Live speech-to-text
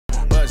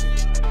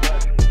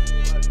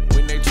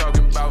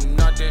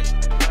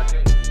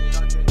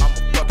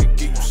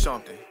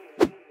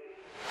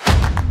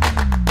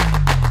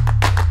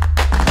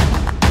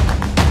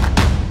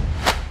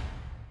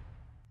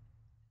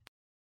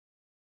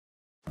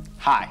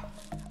Hi,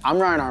 I'm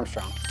Ryan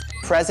Armstrong,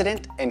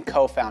 president and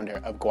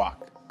co-founder of Guac.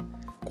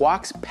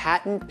 Guac's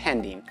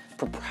patent-pending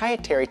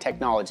proprietary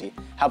technology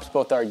helps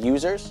both our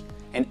users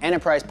and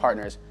enterprise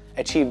partners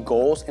achieve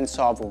goals and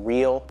solve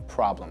real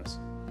problems.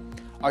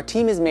 Our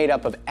team is made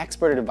up of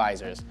expert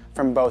advisors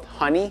from both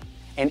Honey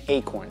and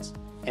Acorns,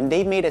 and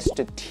they've made a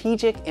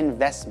strategic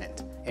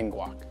investment in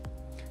Guac.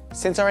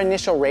 Since our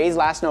initial raise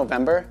last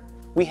November,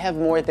 we have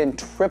more than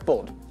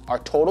tripled our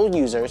total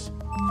users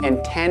and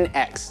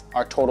 10x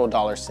our total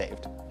dollars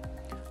saved.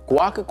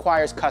 Guac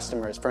acquires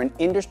customers for an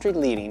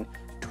industry-leading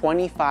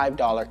 $25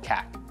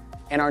 CAC,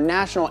 and our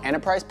national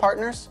enterprise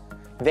partners,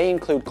 they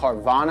include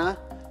Carvana,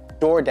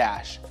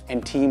 DoorDash,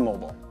 and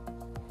T-Mobile.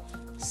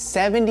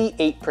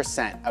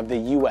 78% of the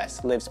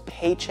US lives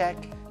paycheck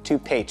to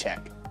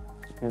paycheck.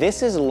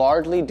 This is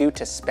largely due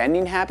to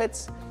spending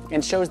habits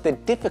and shows the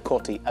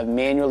difficulty of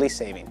manually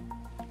saving.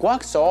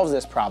 Guac solves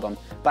this problem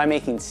by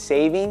making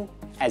saving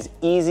as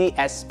easy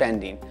as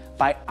spending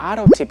by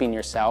auto-tipping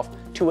yourself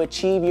to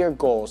achieve your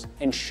goals,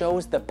 and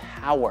shows the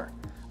power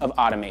of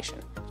automation.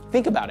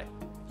 Think about it.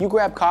 You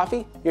grab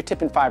coffee, you're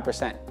tipping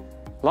 5%.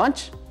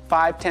 Lunch,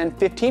 5, 10,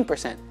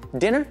 15%.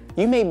 Dinner,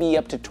 you may be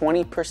up to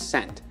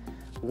 20%.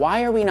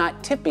 Why are we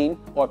not tipping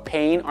or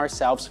paying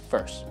ourselves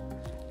first?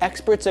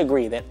 Experts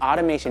agree that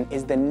automation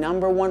is the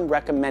 #1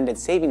 recommended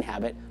saving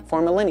habit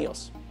for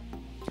millennials.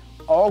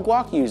 All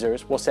Guac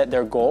users will set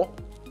their goal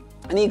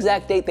and the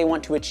exact date they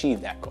want to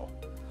achieve that goal.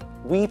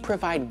 We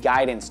provide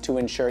guidance to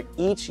ensure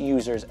each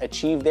users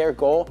achieve their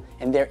goal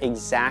in their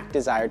exact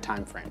desired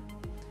time frame.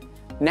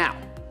 Now,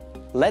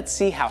 let's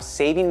see how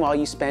saving while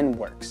you spend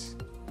works.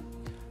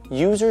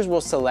 Users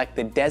will select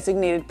the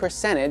designated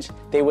percentage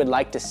they would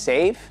like to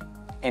save,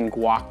 and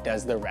Guac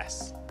does the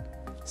rest.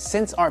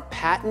 Since our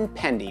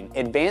patent-pending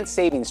advanced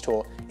savings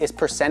tool is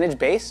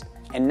percentage-based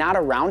and not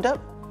a roundup,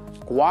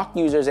 Guac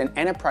users and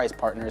enterprise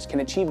partners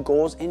can achieve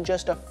goals in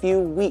just a few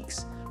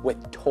weeks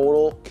with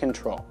total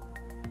control.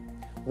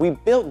 We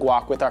built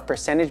Guac with our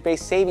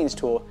percentage-based savings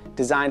tool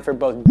designed for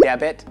both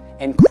debit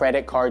and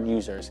credit card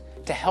users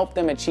to help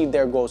them achieve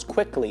their goals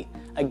quickly,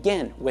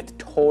 again with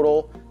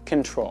total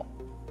control.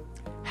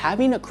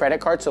 Having a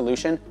credit card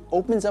solution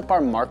opens up our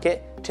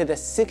market to the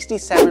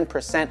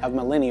 67% of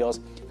millennials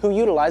who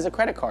utilize a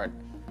credit card.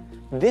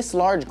 This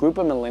large group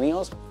of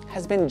millennials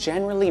has been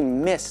generally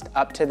missed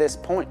up to this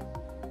point.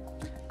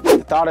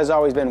 The thought has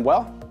always been,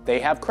 well, they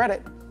have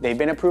credit, they've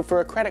been approved for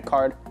a credit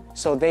card,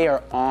 so they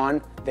are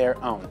on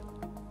their own.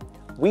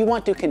 We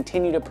want to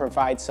continue to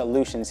provide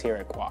solutions here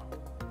at Guac.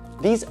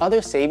 These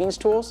other savings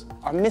tools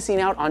are missing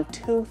out on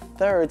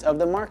 2/3 of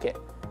the market.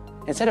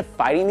 Instead of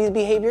fighting these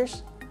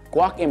behaviors,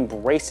 Guac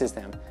embraces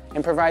them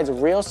and provides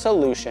real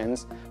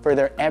solutions for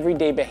their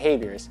everyday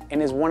behaviors,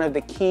 and is one of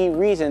the key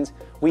reasons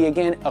we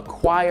again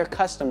acquire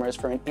customers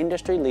for an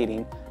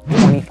industry-leading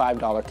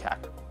 $25 CAC.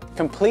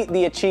 Complete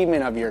the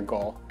achievement of your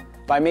goal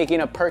by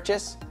making a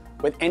purchase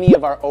with any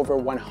of our over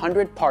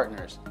 100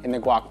 partners in the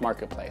Guac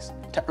marketplace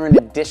to earn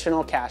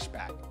additional cash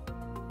back.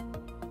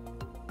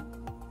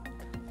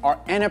 Our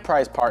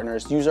enterprise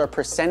partners use our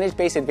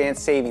percentage-based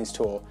advanced savings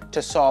tool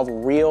to solve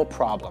real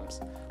problems.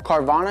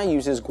 Carvana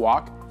uses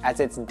Guac as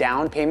its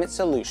down payment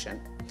solution,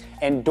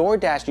 and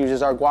DoorDash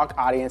uses our Guac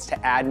audience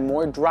to add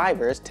more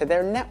drivers to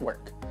their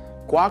network.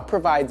 Guac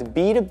provides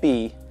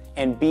B2B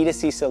and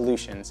B2C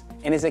solutions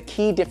and is a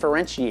key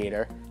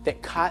differentiator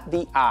that caught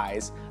the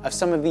eyes of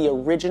some of the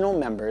original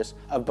members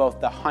of both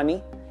the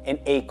Honey and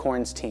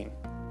Acorns team.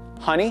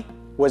 Honey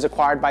was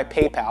acquired by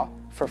PayPal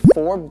for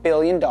 $4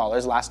 billion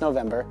last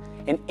November,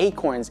 and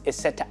Acorns is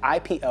set to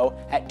IPO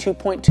at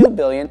 $2.2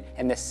 billion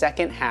in the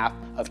second half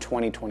of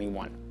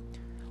 2021.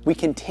 We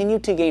continue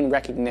to gain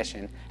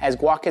recognition as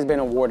Guac has been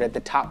awarded the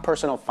top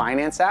personal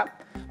finance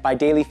app by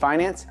Daily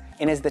Finance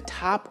and is the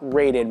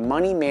top-rated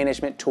money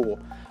management tool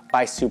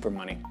by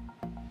Supermoney.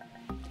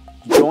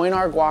 Join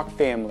our Guac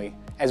family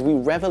as we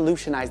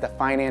revolutionize the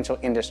financial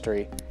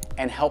industry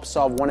and help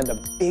solve one of the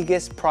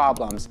biggest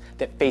problems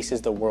that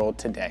faces the world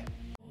today.